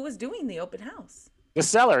 Who was doing the open house? The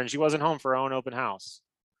seller, and she wasn't home for her own open house.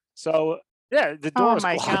 So yeah, the door was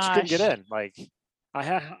locked. She couldn't get in. Like,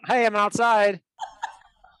 hey, I'm outside.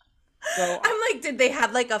 So I'm like, did they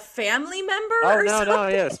have like a family member? Oh no,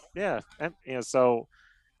 yes, yeah. And, so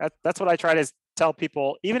that's what I try to tell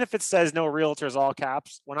people. Even if it says no realtors, all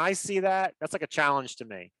caps, when I see that, that's like a challenge to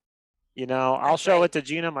me. I'll show it to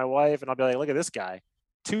Gina, my wife, and I'll be like, look at this guy.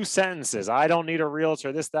 2 sentences. I don't need a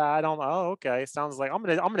realtor. This, that. I don't. Oh, okay. Sounds like I'm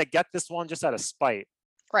gonna get this one just out of spite.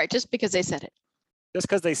 Right, just because they said it. Just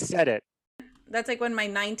because they said it. That's like when my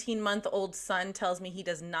 19-month-old son tells me he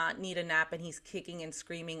does not need a nap and he's kicking and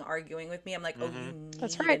screaming, arguing with me. I'm like, oh, you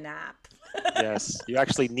need a nap. Yes, you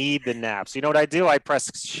actually need the nap. So you know what I do? I press,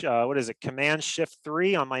 Command Shift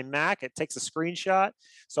 3 on my Mac. It takes a screenshot.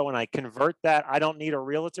 So when I convert that, I don't need a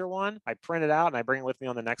realtor one, I print it out and I bring it with me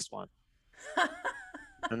on the next one.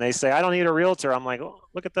 And they say, I don't need a realtor. I'm like, oh,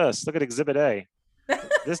 look at this. Look at Exhibit A.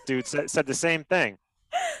 This dude said the same thing.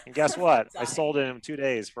 And guess what? I sold it in 2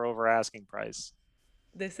 days for over asking price.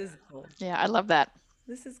 This is gold. Yeah, I love that.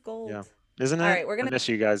 This is gold. Yeah. Isn't it? All right, I miss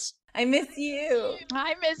you guys. I miss you.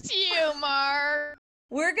 I miss you, Mark.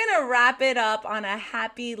 We're going to wrap it up on a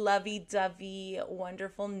happy, lovey-dovey,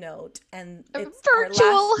 wonderful note. And A it's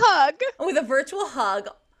virtual hug. with a virtual hug.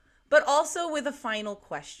 but also with a final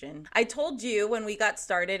question. I told you when we got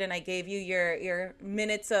started and I gave you your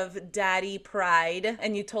minutes of daddy pride,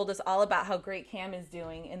 and you told us all about how great Cam is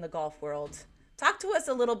doing in the golf world. Talk to us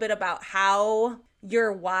a little bit about how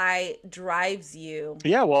your why drives you.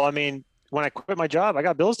 Yeah, well, I mean, when I quit my job, I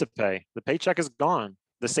got bills to pay. The paycheck is gone.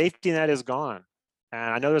 The safety net is gone.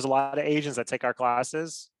 And I know there's a lot of agents that take our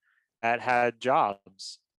classes that had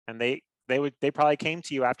jobs, and they probably came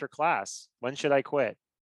to you after class. When should I quit?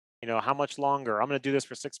 How much longer? I'm going to do this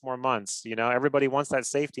for 6 more months. Everybody wants that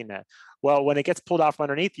safety net. Well, when it gets pulled off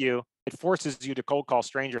underneath you, it forces you to cold call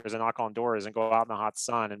strangers and knock on doors and go out in the hot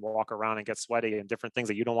sun and walk around and get sweaty and different things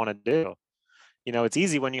that you don't want to do. It's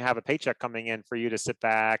easy when you have a paycheck coming in for you to sit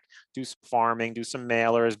back, do some farming, do some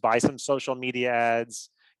mailers, buy some social media ads,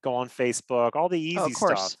 go on Facebook, all the easy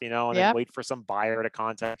stuff, and then wait for some buyer to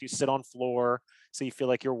contact you, sit on floor so you feel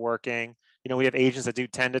like you're working. We have agents that do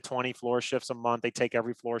 10 to 20 floor shifts a month. They take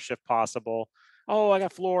every floor shift possible. Oh, I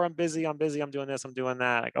got floor. I'm busy. I'm doing this. I'm doing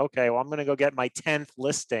that. Like, okay, well, I'm going to go get my 10th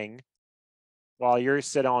listing while you're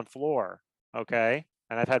sit on floor. Okay.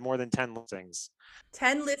 And I've had more than 10 listings.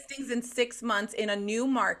 10 listings in 6 months in a new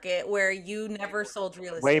market where you never sold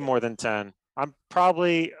real estate. Way more than 10. We're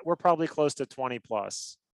probably close to 20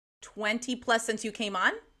 plus. 20 plus since you came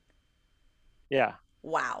on? Yeah.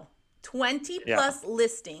 Wow. 20 plus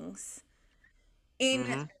listings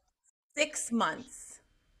in 6 months.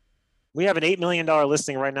 We have an $8 million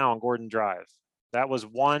listing right now on Gordon Drive. That was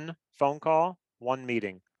one phone call, one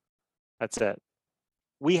meeting. That's it.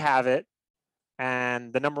 We have it,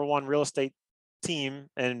 and the number one real estate team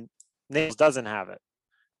in Naples doesn't have it,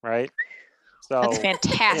 right? So that's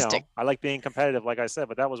fantastic. I like being competitive, like I said,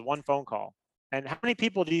 but that was one phone call. And how many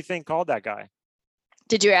people do you think called that guy?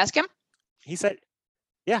 Did you ask him? He said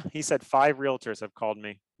 5 realtors have called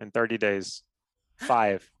me in 30 days.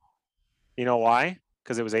 5. You know why?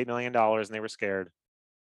 Because it was $8 million and they were scared.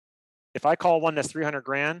 If I call one that's 300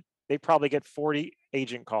 grand, they probably get 40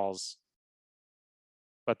 agent calls.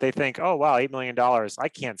 But they think, oh, wow, $8 million. I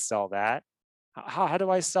can't sell that. How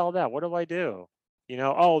do I sell that? What do I do?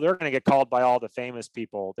 Oh, they're going to get called by all the famous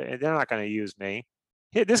people. They're not going to use me.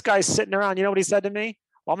 Hey, this guy's sitting around. You know what he said to me?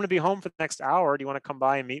 Well, I'm going to be home for the next hour. Do you want to come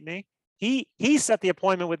by and meet me? He set the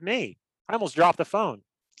appointment with me. I almost dropped the phone.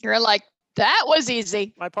 You're like, that was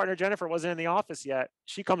easy. My partner, Jennifer, wasn't in the office yet.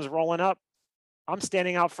 She comes rolling up. I'm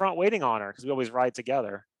standing out front waiting on her because we always ride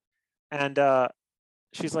together. And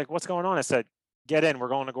she's like, what's going on? I said, get in. We're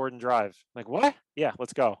going to Gordon Drive. I'm like, what? Yeah,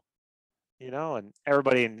 let's go. And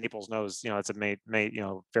everybody in Naples knows, it's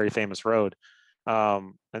a very famous road.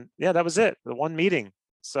 And yeah, that was it. The one meeting.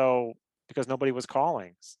 So because nobody was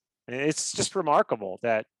calling. And it's just remarkable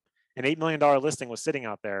that an $8 million listing was sitting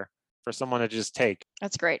out there for someone to just take.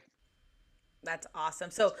 That's great. That's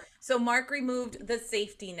awesome. So Mark removed the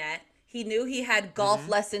safety net. He knew he had golf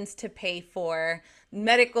lessons to pay for,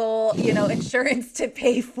 medical, insurance to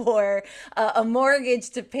pay for, a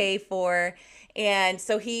mortgage to pay for. And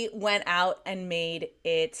so he went out and made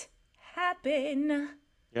it happen.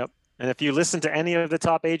 Yep. And if you listen to any of the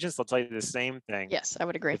top agents, they'll tell you the same thing. Yes, I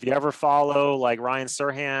would agree. If you ever follow like Ryan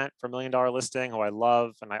Serhant for $1 Million Listing, who I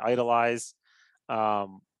love and I idolize,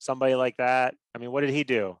 somebody like that. I mean, what did he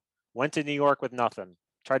do? Went to New York with nothing.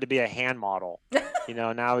 Tried to be a hand model.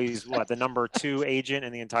 Now he's the number 2 agent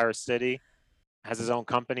in the entire city. Has his own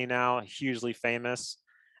company now, hugely famous.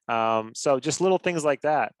 So just little things like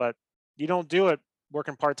that. But you don't do it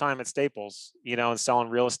working part-time at Staples, and selling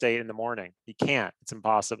real estate in the morning. You can't. It's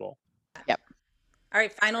impossible. Yep. All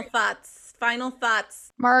right. Final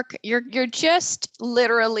thoughts. Mark, you're just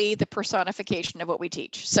literally the personification of what we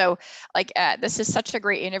teach. So this is such a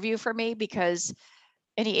great interview for me because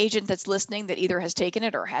any agent that's listening that either has taken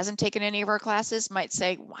it or hasn't taken any of our classes might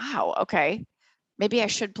say, wow, okay, maybe I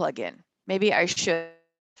should plug in. Maybe I should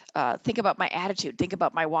think about my attitude, think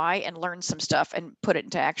about my why, and learn some stuff and put it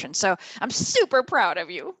into action. So I'm super proud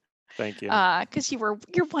of you. Thank you. Because you're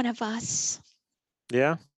one of us.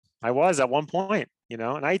 Yeah, I was at one point,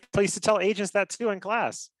 and I used to tell agents that too in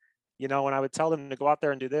class. When I would tell them to go out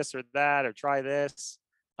there and do this or that or try this.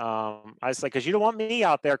 I was like, because you don't want me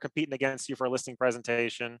out there competing against you for a listing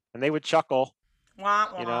presentation. And they would chuckle.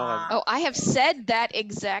 Oh, I have said that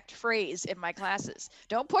exact phrase in my classes.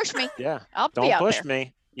 Don't push me. Yeah. I'll don't be out push there.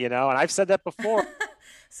 me. And I've said that before.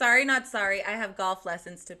 Sorry, not sorry. I have golf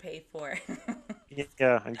lessons to pay for.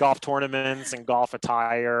 Yeah, and golf tournaments and golf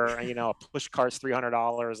attire. A push cart's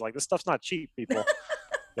 $300. Like, this stuff's not cheap, people.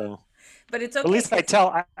 So But it's okay. At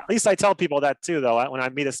least I tell people that too, though. When I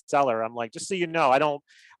meet a seller, I'm like, just so you know, I don't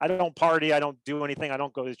party, I don't do anything, I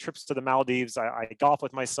don't go to trips to the Maldives. I golf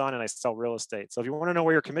with my son and I sell real estate. So if you want to know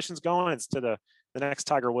where your commission's going, it's to the next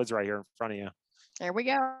Tiger Woods right here in front of you. There we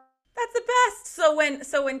go. That's the best.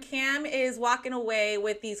 So when Cam is walking away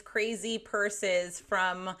with these crazy purses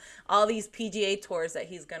from all these PGA tours that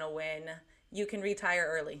he's gonna win, you can retire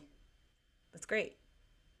early. That's great.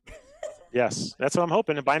 Yes, that's what I'm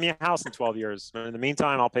hoping, to buy me a house in 12 years. In the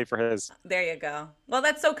meantime, I'll pay for his. There you go. Well,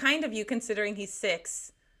 that's so kind of you considering he's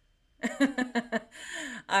 6.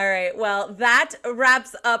 All right. Well, that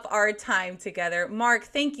wraps up our time together. Mark,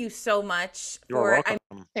 thank you so much. You're welcome.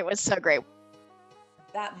 It was so great.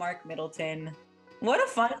 That Mark Middleton. What a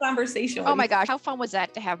fun conversation. Oh my gosh, how fun was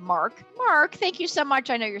that to have Mark? Mark, thank you so much.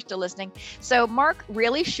 I know you're still listening. So Mark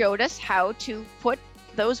really showed us how to put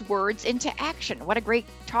those words into action. What a great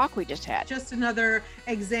talk we just had. Just another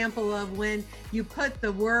example of when you put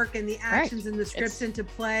the work and the actions and the scripts into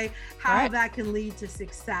play, how that can lead to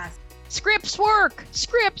success. Scripts work.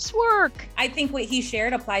 Scripts work. I think what he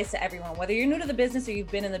shared applies to everyone, whether you're new to the business or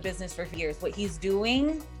you've been in the business for years. What he's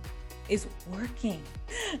doing is working.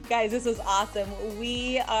 Guys, this was awesome.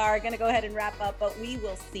 We are going to go ahead and wrap up, but we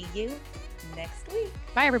will see you next week.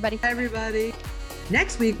 Bye, everybody. Bye, everybody.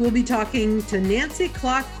 Next week, we'll be talking to Nancy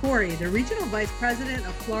Clark-Corey, the Regional Vice President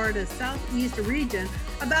of Florida's Southeast Region,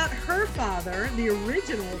 about her father, the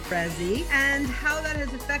original Prezi, and how that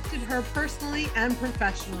has affected her personally and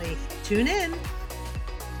professionally. Tune in.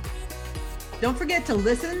 Don't forget to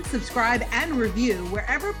listen, subscribe, and review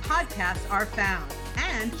wherever podcasts are found.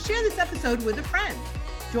 And share this episode with a friend.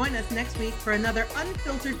 Join us next week for another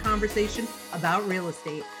unfiltered conversation about real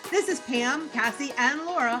estate. This is Pam, Cassie, and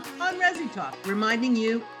Laura on Resi Talk, reminding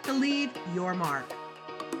you to leave your mark.